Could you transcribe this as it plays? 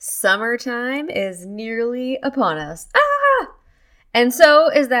Summertime is nearly upon us. And so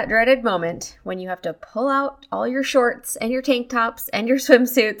is that dreaded moment when you have to pull out all your shorts and your tank tops and your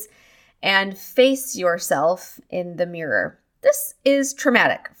swimsuits and face yourself in the mirror. This is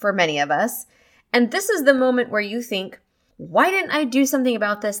traumatic for many of us. And this is the moment where you think, why didn't I do something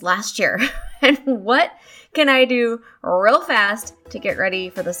about this last year? And what can I do real fast to get ready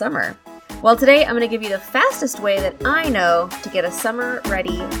for the summer? Well, today I'm going to give you the fastest way that I know to get a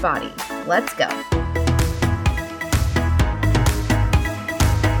summer-ready body. Let's go.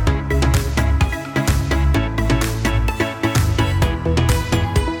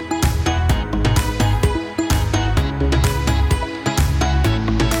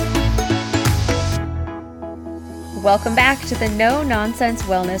 Welcome back to the No Nonsense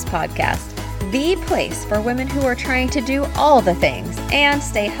Wellness Podcast, the place for women who are trying to do all the things and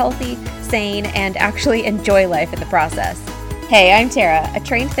stay healthy, sane, and actually enjoy life in the process. Hey, I'm Tara, a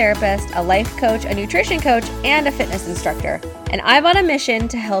trained therapist, a life coach, a nutrition coach, and a fitness instructor. And I'm on a mission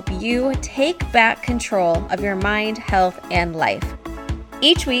to help you take back control of your mind, health, and life.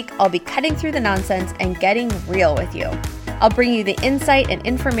 Each week, I'll be cutting through the nonsense and getting real with you. I'll bring you the insight and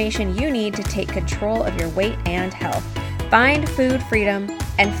information you need to take control of your weight and health, find food freedom,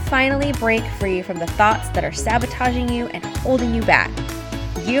 and finally break free from the thoughts that are sabotaging you and holding you back.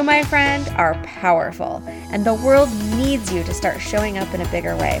 You, my friend, are powerful, and the world needs you to start showing up in a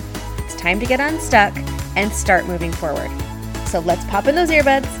bigger way. It's time to get unstuck and start moving forward. So let's pop in those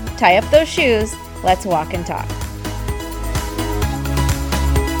earbuds, tie up those shoes, let's walk and talk.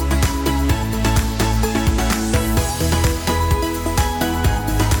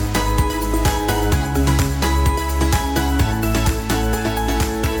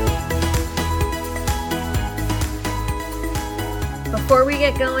 Before we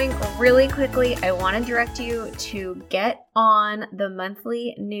get going, really quickly, I want to direct you to get on the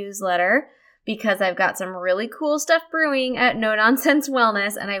monthly newsletter because I've got some really cool stuff brewing at No Nonsense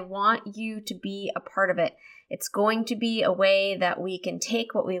Wellness, and I want you to be a part of it. It's going to be a way that we can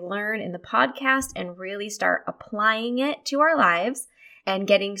take what we learn in the podcast and really start applying it to our lives and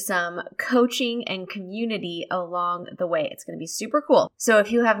getting some coaching and community along the way. It's going to be super cool. So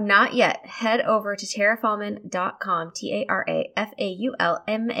if you have not yet, head over to tarafaulman.com,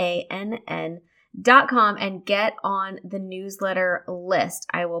 tarafaulmann.com, and get on the newsletter list.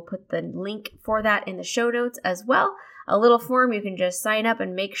 I will put the link for that in the show notes as well. A little form you can just sign up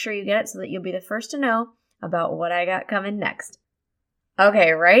and make sure you get it so that you'll be the first to know about what I got coming next.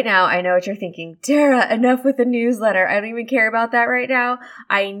 Okay, right now, I know what you're thinking. Tara, enough with the newsletter. I don't even care about that right now.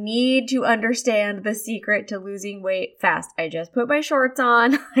 I need to understand the secret to losing weight fast. I just put my shorts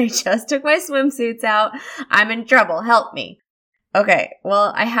on. I just took my swimsuits out. I'm in trouble. Help me. Okay,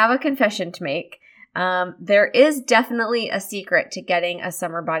 well, I have a confession to make. There is definitely a secret to getting a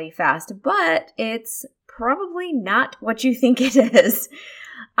summer body fast, but it's probably not what you think it is.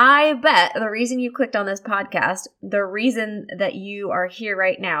 I bet the reason you clicked on this podcast, the reason that you are here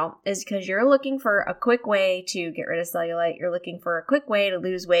right now is because you're looking for a quick way to get rid of cellulite. You're looking for a quick way to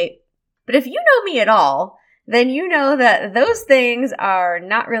lose weight. But if you know me at all, then you know that those things are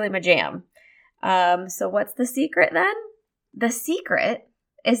not really my jam. So what's the secret then? The secret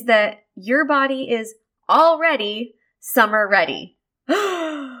is that your body is already summer ready.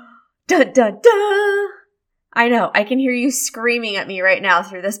 Dun, dun, dun. I know, I can hear you screaming at me right now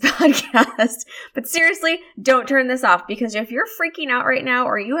through this podcast, but seriously, don't turn this off, because if you're freaking out right now,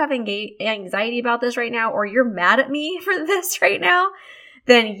 or you have anxiety about this right now, or you're mad at me for this right now,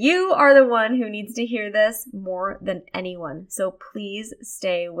 then you are the one who needs to hear this more than anyone. So please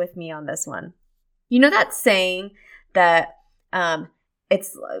stay with me on this one. You know that saying that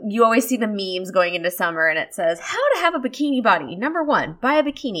you always see the memes going into summer and it says, how to have a bikini body. Number 1, buy a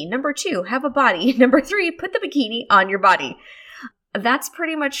bikini. Number 2, have a body. Number 3, put the bikini on your body. That's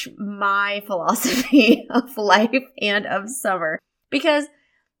pretty much my philosophy of life and of summer, because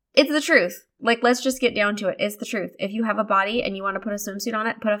it's the truth. Like, let's just get down to it. It's the truth. If you have a body and you want to put a swimsuit on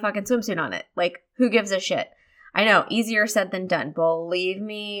it, put a fucking swimsuit on it. Like, who gives a shit? I know, easier said than done. Believe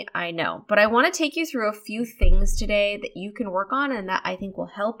me, I know. But I want to take you through a few things today that you can work on and that I think will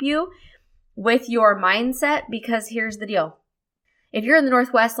help you with your mindset, because here's the deal. If you're in the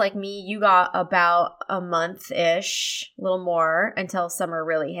Northwest like me, you got about a month-ish, a little more, until summer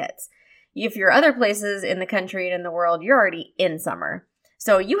really hits. If you're other places in the country and in the world, you're already in summer.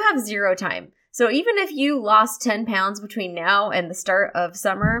 So you have zero time. So even if you lost 10 pounds between now and the start of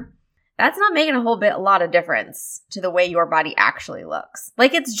summer, that's not making a lot of difference to the way your body actually looks.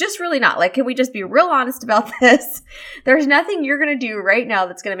 Like, it's just really not. Like, can we just be real honest about this? There's nothing you're going to do right now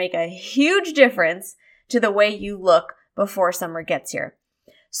that's going to make a huge difference to the way you look before summer gets here.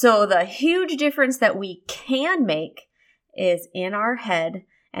 So the huge difference that we can make is in our head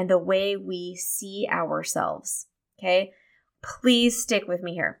and the way we see ourselves. Okay? Please stick with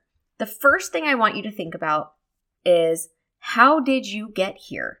me here. The first thing I want you to think about is, how did you get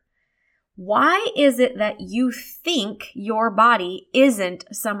here? Why is it that you think your body isn't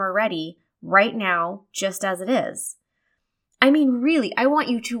summer ready right now, just as it is? I mean, really, I want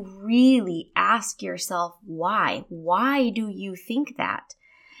you to really ask yourself why. Why do you think that?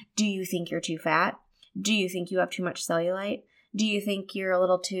 Do you think you're too fat? Do you think you have too much cellulite? Do you think you're a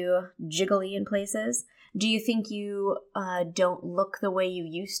little too jiggly in places? Do you think you don't look the way you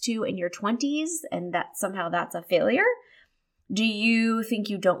used to in your 20s and that somehow that's a failure? Do you think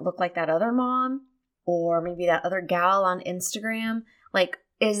you don't look like that other mom or maybe that other gal on Instagram? Like,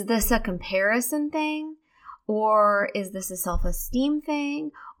 is this a comparison thing? Or is this a self-esteem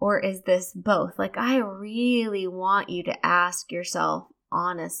thing? Or is this both? Like, I really want you to ask yourself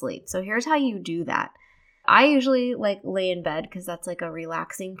honestly. So here's how you do that. I usually lay in bed because that's like a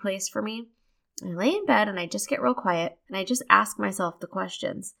relaxing place for me. I lay in bed and I just get real quiet and I just ask myself the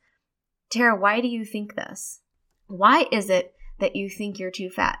questions. Tara, why do you think this? Why is it that you think you're too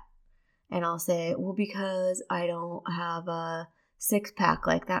fat? And I'll say, well, because I don't have a six-pack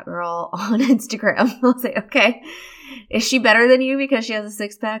like that girl on Instagram. I'll say, okay, is she better than you because she has a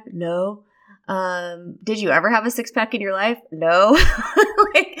six-pack? No. Did you ever have a six-pack in your life? No.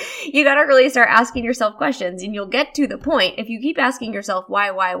 You got to really start asking yourself questions, and you'll get to the point, if you keep asking yourself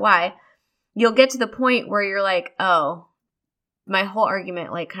why, you'll get to the point where you're like, oh, my whole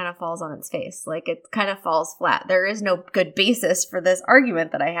argument kind of falls on its face. It kind of falls flat. There is no good basis for this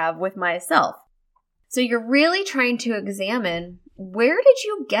argument that I have with myself. So you're really trying to examine, where did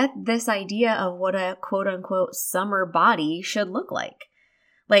you get this idea of what a quote unquote summer body should look like?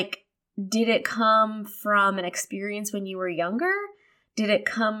 Did it come from an experience when you were younger? Did it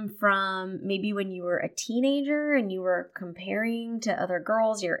come from maybe when you were a teenager and you were comparing to other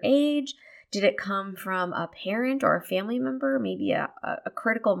girls your age? Did it come from a parent or a family member, maybe a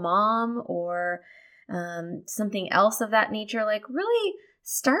critical mom or something else of that nature? Really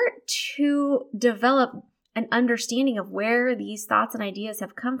start to develop an understanding of where these thoughts and ideas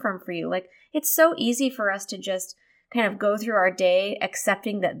have come from for you. It's so easy for us to just kind of go through our day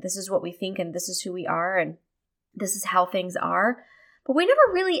accepting that this is what we think and this is who we are and this is how things are. But we never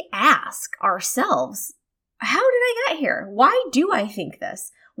really ask ourselves, how did I get here? Why do I think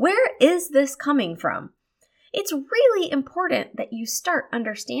this? Where is this coming from? It's really important that you start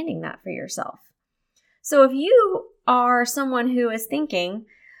understanding that for yourself. So if you are someone who is thinking,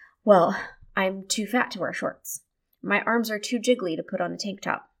 well, I'm too fat to wear shorts. My arms are too jiggly to put on a tank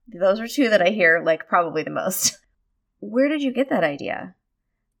top. Those are two that I hear probably the most. Where did you get that idea?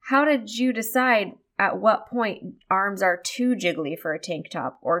 How did you decide at what point arms are too jiggly for a tank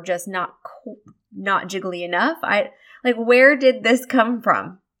top or just not jiggly enough? Where did this come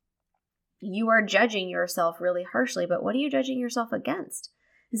from? You are judging yourself really harshly, but what are you judging yourself against?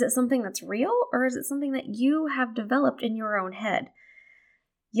 Is it something that's real or is it something that you have developed in your own head?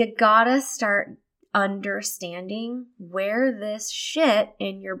 You gotta start understanding where this shit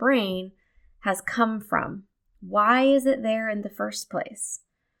in your brain has come from. Why is it there in the first place?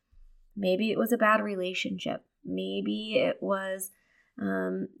 Maybe it was a bad relationship. Maybe it was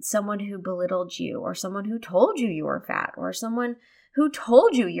someone who belittled you or someone who told you you were fat or someone who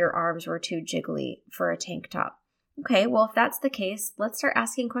told you your arms were too jiggly for a tank top. Okay, well, if that's the case, let's start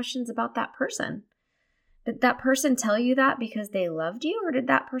asking questions about that person. Did that person tell you that because they loved you, or did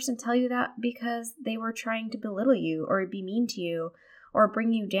that person tell you that because they were trying to belittle you or be mean to you or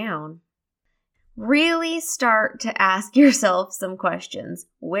bring you down? Really start to ask yourself some questions.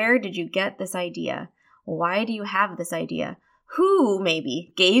 Where did you get this idea? Why do you have this idea? Who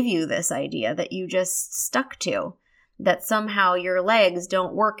maybe gave you this idea that you just stuck to? That somehow your legs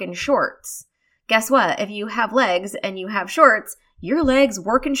don't work in shorts. Guess what? If you have legs and you have shorts, your legs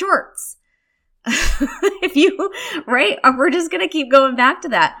work in shorts. Right? We're just going to keep going back to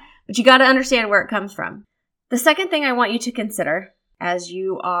that. But you got to understand where it comes from. The second thing I want you to consider as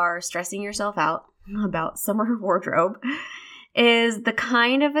you are stressing yourself out about summer wardrobe is the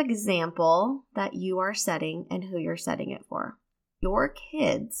kind of example that you are setting and who you're setting it for. Your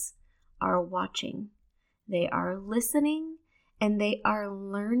kids are watching. They are listening and they are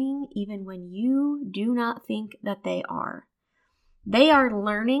learning even when you do not think that they are. They are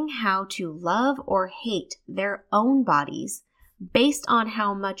learning how to love or hate their own bodies based on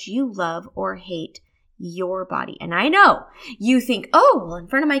how much you love or hate your body. And I know you think, oh, well, in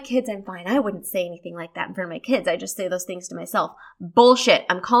front of my kids, I'm fine. I wouldn't say anything like that in front of my kids. I just say those things to myself. Bullshit.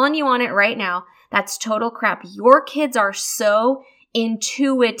 I'm calling you on it right now. That's total crap. Your kids are so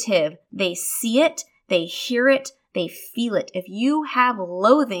intuitive. They see it, they hear it, they feel it. If you have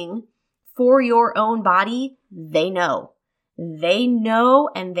loathing for your own body, they know. They know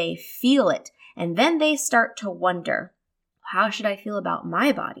and they feel it. And then they start to wonder, how should I feel about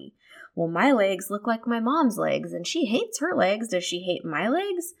my body? Well, my legs look like my mom's legs and she hates her legs. Does she hate my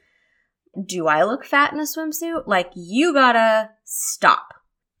legs? Do I look fat in a swimsuit? Like, you gotta stop.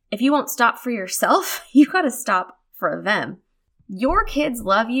 If you won't stop for yourself, you gotta stop for them. Your kids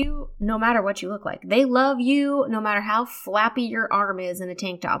love you no matter what you look like. They love you no matter how flappy your arm is in a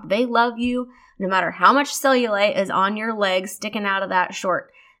tank top. They love you no matter how much cellulite is on your legs sticking out of that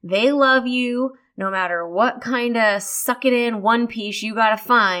short. They love you no matter what kind of suck it in one piece you gotta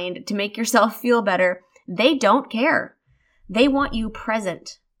find to make yourself feel better. They don't care. They want you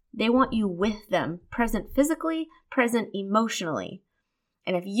present. They want you with them, present physically, present emotionally.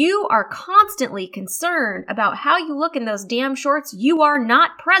 And if you are constantly concerned about how you look in those damn shorts, you are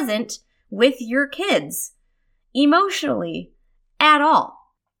not present with your kids emotionally at all.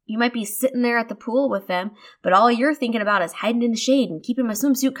 You might be sitting there at the pool with them, but all you're thinking about is hiding in the shade and keeping my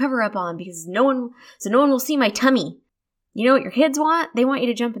swimsuit cover up on because no one will see my tummy. You know what your kids want? They want you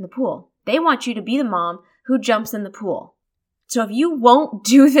to jump in the pool. They want you to be the mom who jumps in the pool. So if you won't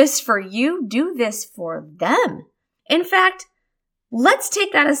do this for you, do this for them. In fact, let's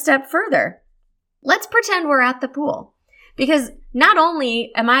take that a step further. Let's pretend we're at the pool. Because not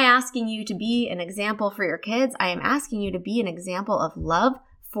only am I asking you to be an example for your kids, I am asking you to be an example of love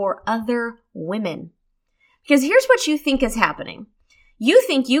for other women. Because here's what you think is happening. You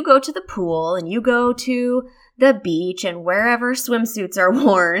think you go to the pool and you go to the beach and wherever swimsuits are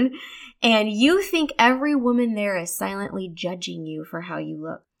worn, and you think every woman there is silently judging you for how you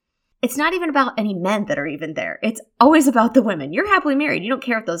look. It's not even about any men that are even there. It's always about the women. You're happily married. You don't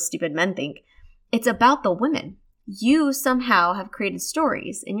care what those stupid men think. It's about the women. You somehow have created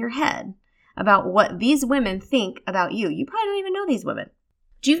stories in your head about what these women think about you. You probably don't even know these women.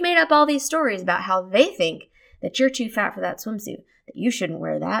 But you've made up all these stories about how they think that you're too fat for that swimsuit, that you shouldn't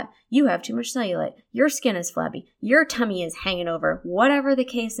wear that, you have too much cellulite, your skin is flabby, your tummy is hanging over, whatever the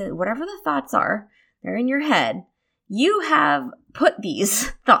case is, whatever the thoughts are, they're in your head. You have put these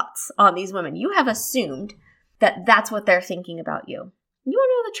thoughts on these women. You have assumed that that's what they're thinking about you. You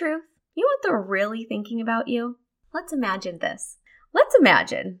want to know the truth? You know what they're really thinking about you? Let's imagine this. Let's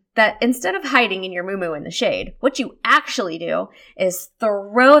imagine that instead of hiding in your muumuu in the shade, what you actually do is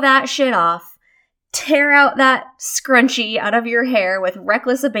throw that shit off, tear out that scrunchie out of your hair with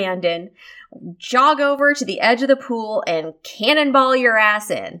reckless abandon, jog over to the edge of the pool and cannonball your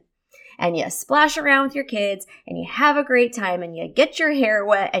ass in. And you splash around with your kids and you have a great time and you get your hair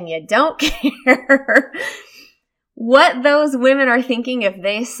wet and you don't care what those women are thinking if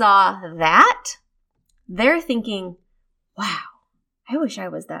they saw that. They're thinking, wow, I wish I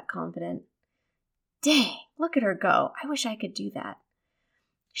was that confident. Dang, look at her go. I wish I could do that.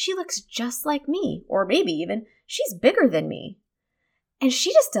 She looks just like me, or maybe even she's bigger than me. And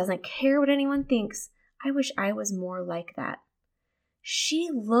she just doesn't care what anyone thinks. I wish I was more like that. She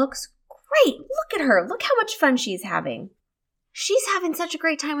looks great. Look at her. Look how much fun she's having. She's having such a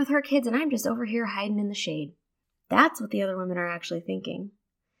great time with her kids, and I'm just over here hiding in the shade. That's what the other women are actually thinking.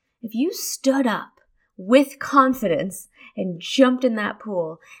 If you stood up with confidence and jumped in that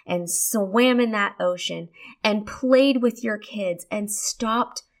pool and swam in that ocean and played with your kids and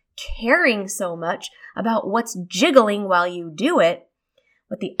stopped caring so much about what's jiggling while you do it,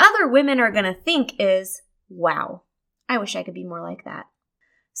 what the other women are going to think is, wow, I wish I could be more like that.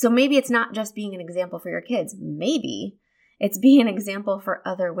 So maybe it's not just being an example for your kids. Maybe it's being an example for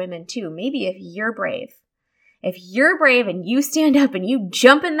other women too. Maybe if you're brave and you stand up and you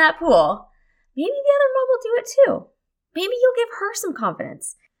jump in that pool, maybe the other mom will do it too. Maybe you'll give her some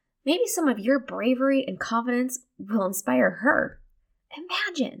confidence. Maybe some of your bravery and confidence will inspire her.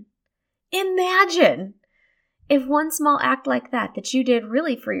 Imagine if one small act like that you did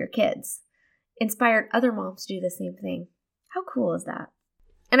really for your kids inspired other moms to do the same thing. How cool is that?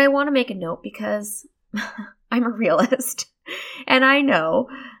 And I want to make a note because I'm a realist and I know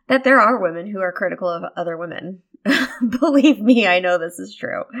that there are women who are critical of other women. Believe me, I know this is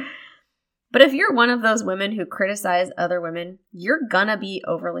true. But if you're one of those women who criticize other women, you're gonna be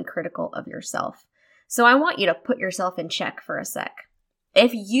overly critical of yourself. So I want you to put yourself in check for a sec.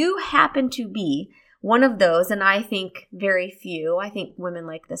 If you happen to be one of those, and I think very few, I think women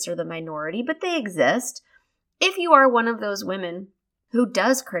like this are the minority, but they exist. If you are one of those women who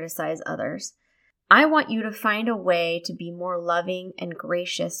does criticize others, I want you to find a way to be more loving and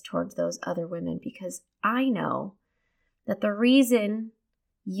gracious towards those other women, because I know that the reason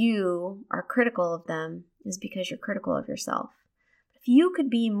you are critical of them is because you're critical of yourself. if you could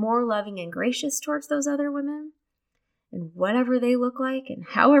be more loving and gracious towards those other women, and whatever they look like and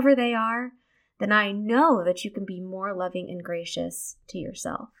however they are, then I know that you can be more loving and gracious to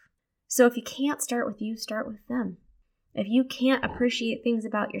yourself. So if you can't start with you, start with them. If you can't appreciate things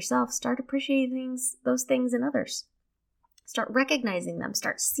about yourself, start appreciating those things in others. Start recognizing them.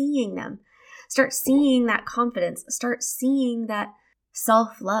 Start seeing them. Start seeing that confidence. Start seeing that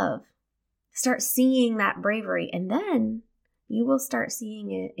self-love. Start seeing that bravery. And then you will start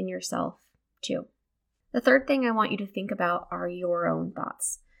seeing it in yourself too. The third thing I want you to think about are your own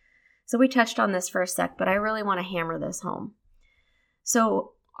thoughts. So we touched on this for a sec, but I really want to hammer this home.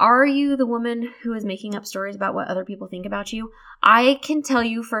 So are you the woman who is making up stories about what other people think about you? I can tell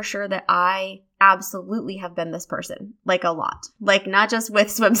you for sure that I absolutely have been this person, like a lot. Like not just with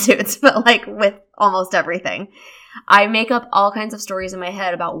swimsuits, but like with almost everything. I make up all kinds of stories in my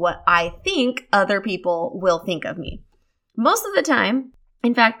head about what I think other people will think of me. Most of the time,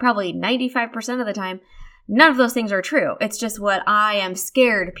 in fact, probably 95% of the time, none of those things are true. It's just what I am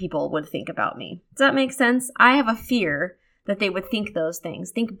scared people would think about me. Does that make sense? I have a fear that they would think those things,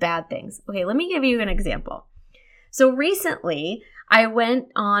 think bad things. Okay, let me give you an example. So recently, I went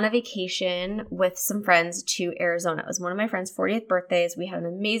on a vacation with some friends to Arizona. It was one of my friends' 40th birthdays. We had an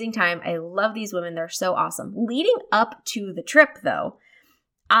amazing time. I love these women. They're so awesome. Leading up to the trip, though,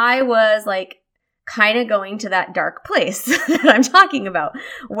 I was like kind of going to that dark place that I'm talking about,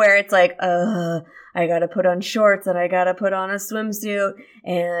 where it's like, I gotta put on shorts and I gotta put on a swimsuit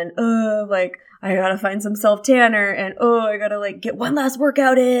and like I gotta find some self-tanner and I gotta like get one last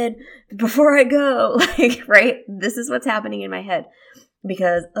workout in before I go. Like, right? This is what's happening in my head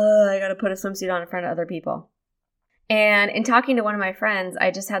because I gotta put a swimsuit on in front of other people. And in talking to one of my friends,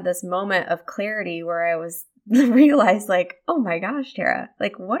 I just had this moment of clarity where I realized like, oh my gosh, Tara,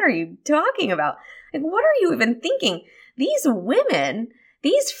 like what are you talking about? Like what are you even thinking? These women,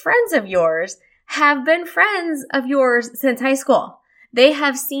 these friends of yours have been friends of yours since high school. They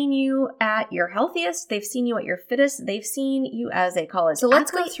have seen you at your healthiest. They've seen you at your fittest. They've seen you as a college So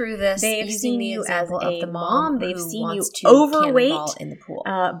let's athlete. go through this. They've seen the you as example a of the mom. mom. They've who seen you wants to overweight cannonball in the pool.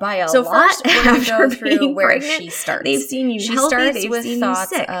 By a So lot. first, we're going to go through being where pregnant. she starts. They've seen you She healthy. starts They've with seen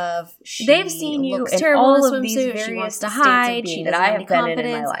thoughts you sick. of They've seen you looks in terrible all in a of these swimsuit. She various wants to states hide. of being She that doesn't I have have any been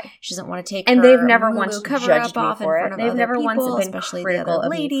in my confidence. life. She doesn't want to take And her they've never moo-moo once cover judged up me off in for front it. of They've other never people, once been especially critical the other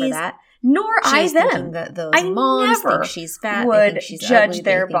of me for ladies. that. Nor She's I thinking them. that those I moms never think she's fat, would they think she's judge ugly,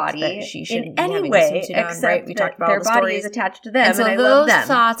 their they think body that she in shouldn't be any having a way swimsuit on, except right? We talked that about their all the body stories. is attached to them, And so I those love them.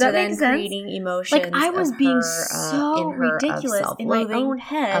 thoughts Does are that then make sense? creating emotions. Like I was of being her, so in her ridiculous of in my self-loathing, own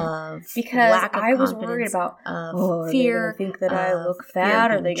head of because lack of I was confidence, worried about of are fear, they gonna think that I of look fear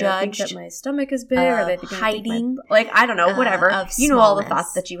fat? of Are they being gonna think judged, that my stomach is big? Are they gonna hiding, think like I don't know, whatever. of You know all the smallness.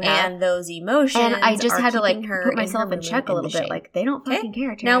 thoughts that you have, and those emotions. and I just are had to like keeping her put myself in check a little bit. Like they don't fucking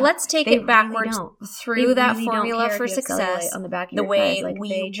care. Tara. Now let's take They it backwards really don't. through They that really don't formula care for if you have success, cellulite on the back of the your way thighs. Like, we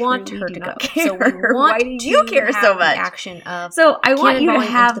they want truly her do to go. not care. So we want Why do you to care have so much? the action of So I want you to cannonballing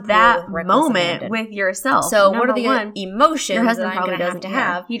into have the pool that with reckless moment abandon. with yourself. So what Number are the one, emotions your husband that I'm probably going to doesn't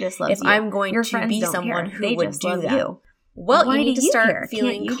have care. He just loves if you. I'm going Your to friends be don't someone care. who They would just do love that? you. Well, Why you need do to you start care?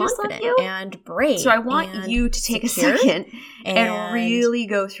 feeling Can't you just love confident you? and brave. So I want and you to take secure a second and and really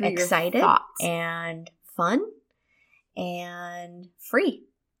go through excited your thoughts. and fun and free.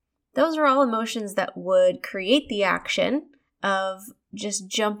 Those are all emotions that would create the action of just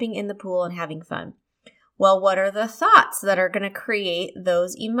jumping in the pool and having fun. Well, what are the thoughts that are going to create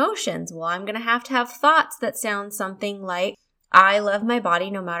those emotions? Well, I'm going to have thoughts that sound something like, I love my body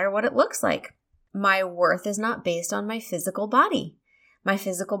no matter what it looks like. My worth is not based on my physical body. My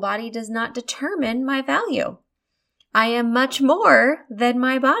physical body does not determine my value. I am much more than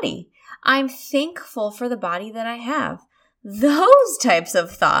my body. I'm thankful for the body that I have. Those types of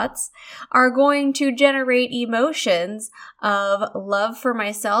thoughts are going to generate emotions of love for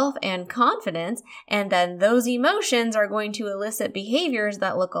myself and confidence, and then those emotions are going to elicit behaviors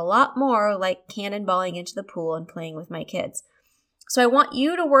that look a lot more like cannonballing into the pool and playing with my kids. So I want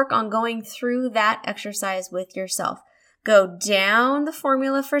you to work on going through that exercise with yourself. Go down the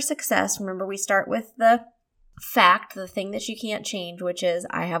formula for success. Remember, we start with the fact, the thing that you can't change, which is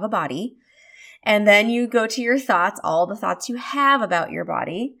I have a body. And then you go to your thoughts, all the thoughts you have about your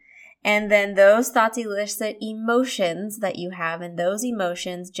body. And then those thoughts elicit emotions that you have, and those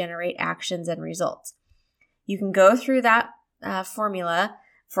emotions generate actions and results. You can go through that formula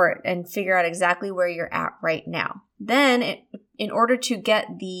for it and figure out exactly where you're at right now. Then, in order to get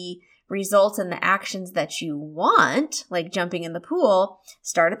the results and the actions that you want, like jumping in the pool,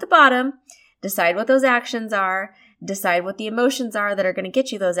 start at the bottom, decide what those actions are, decide what the emotions are that are going to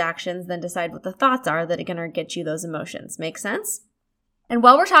get you those actions, then decide what the thoughts are that are going to get you those emotions. Make sense? And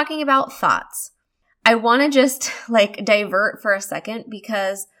while we're talking about thoughts, I want to just divert for a second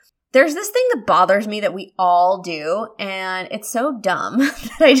because there's this thing that bothers me that we all do, and it's so dumb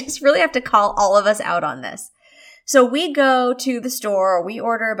that I just really have to call all of us out on this. So we go to the store, or we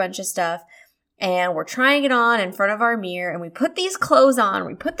order a bunch of stuff, and we're trying it on in front of our mirror, and we put these clothes on,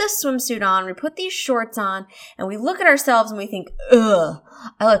 we put this swimsuit on, we put these shorts on, and we look at ourselves and we think, ugh,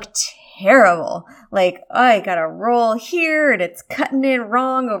 I look terrible. I got a roll here, and it's cutting in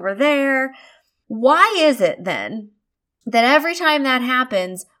wrong over there. Why is it then that every time that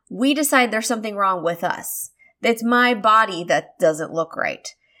happens, we decide there's something wrong with us? It's my body that doesn't look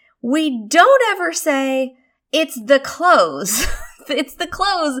right. We don't ever say, it's the clothes. It's the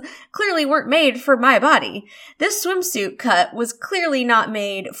clothes clearly weren't made for my body. This swimsuit cut was clearly not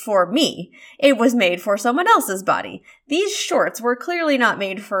made for me. It was made for someone else's body. These shorts were clearly not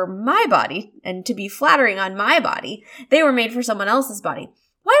made for my body and to be flattering on my body. They were made for someone else's body.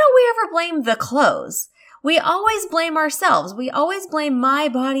 Why don't we ever blame the clothes? We always blame ourselves. We always blame my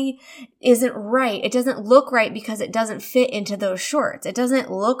body isn't right. It doesn't look right because it doesn't fit into those shorts. It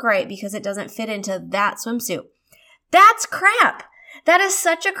doesn't look right because it doesn't fit into that swimsuit. That's crap. That is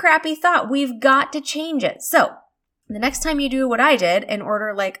such a crappy thought. We've got to change it. So the next time you do what I did and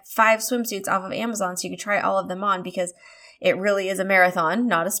order 5 swimsuits off of Amazon so you can try all of them on, because it really is a marathon,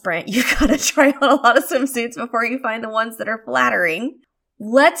 not a sprint. You got to try on a lot of swimsuits before you find the ones that are flattering.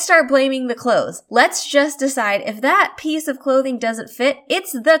 Let's start blaming the clothes. Let's just decide if that piece of clothing doesn't fit,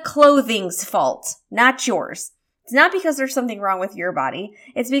 it's the clothing's fault, not yours. It's not because there's something wrong with your body.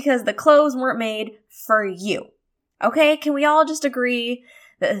 It's because the clothes weren't made for you. Okay? Can we all just agree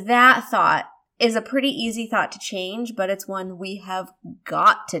that that thought is a pretty easy thought to change, but it's one we have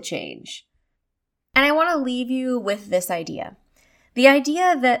got to change? And I want to leave you with this idea. The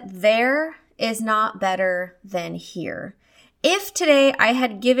idea that there is not better than here. If today I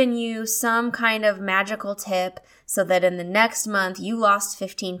had given you some kind of magical tip so that in the next month you lost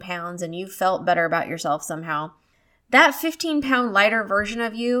 15 pounds and you felt better about yourself somehow, that 15-pound lighter version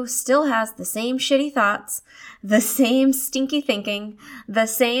of you still has the same shitty thoughts, the same stinky thinking, the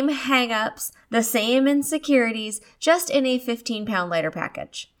same hang-ups, the same insecurities, just in a 15-pound lighter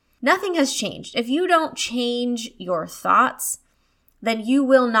package. Nothing has changed. If you don't change your thoughts, then you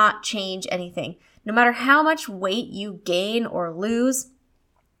will not change anything. No matter how much weight you gain or lose,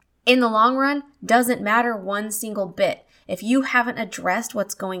 in the long run, doesn't matter one single bit if you haven't addressed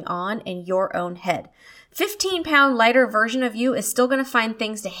what's going on in your own head. 15-pound lighter version of you is still going to find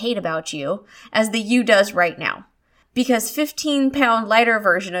things to hate about you as the you does right now. Because 15-pound lighter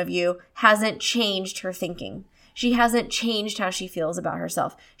version of you hasn't changed her thinking. She hasn't changed how she feels about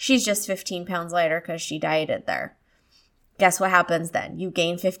herself. She's just 15 pounds lighter because she dieted there. Guess what happens then? You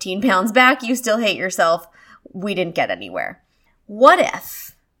gain 15 pounds back, you still hate yourself. We didn't get anywhere. What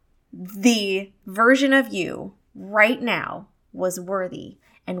if the version of you right now was worthy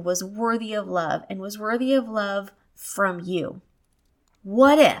and was worthy of love and was worthy of love from you?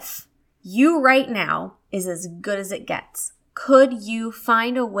 What if you right now is as good as it gets? Could you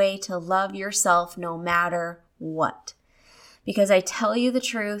find a way to love yourself no matter what? Because I tell you the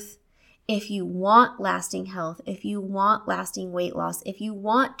truth, if you want lasting health, if you want lasting weight loss, if you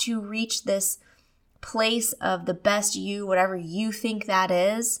want to reach this place of the best you, whatever you think that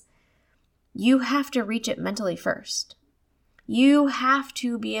is, you have to reach it mentally first. You have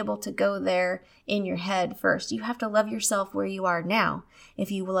to be able to go there in your head first. You have to love yourself where you are now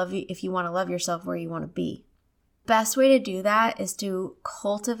if you want to love yourself where you want to be. Best way to do that is to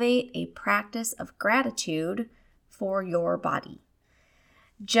cultivate a practice of gratitude for your body.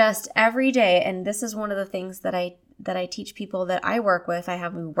 Just every day, and this is one of the things that I teach people that I work with. I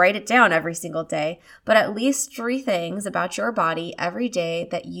have them write it down every single day, but at least 3 things about your body every day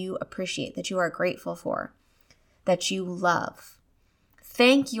that you appreciate, that you are grateful for, that you love.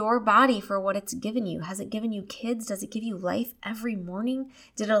 Thank your body for what it's given you. Has it given you kids? Does it give you life every morning?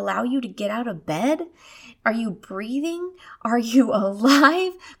 Did it allow you to get out of bed? Are you breathing? Are you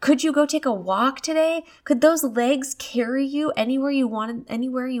alive? Could you go take a walk today? Could those legs carry you anywhere you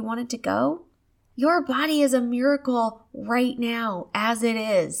wanted to go? Your body is a miracle right now, as it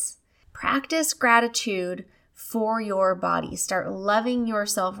is. Practice gratitude for your body. Start loving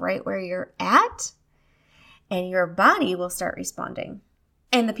yourself right where you're at, and your body will start responding.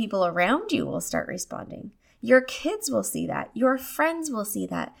 And the people around you will start responding. Your kids will see that. Your friends will see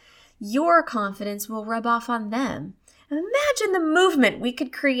that. Your confidence will rub off on them. Imagine the movement we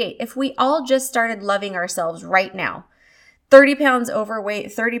could create if we all just started loving ourselves right now. 30 pounds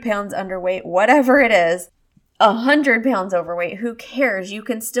overweight, 30 pounds underweight, whatever it is, 100 pounds overweight, who cares? You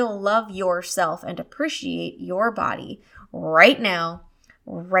can still love yourself and appreciate your body right now,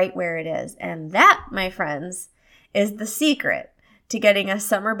 right where it is. And that, my friends, is the secret to getting a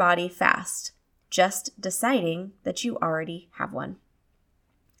summer body fast. Just deciding that you already have one.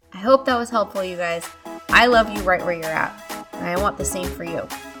 I hope that was helpful, you guys. I love you right where you're at. And I want the same for you,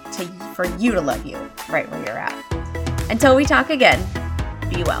 for you to love you right where you're at. Until we talk again,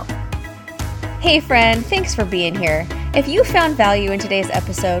 be well. Hey friend, thanks for being here. If you found value in today's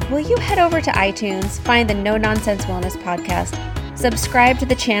episode, will you head over to iTunes, find the No Nonsense Wellness Podcast, subscribe to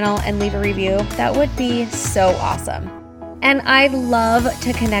the channel, and leave a review? That would be so awesome. And I'd love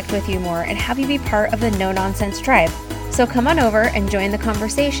to connect with you more and have you be part of the No Nonsense tribe. So come on over and join the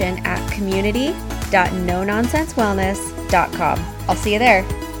conversation at community.nononsensewellness.com. I'll see you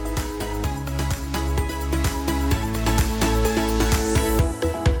there.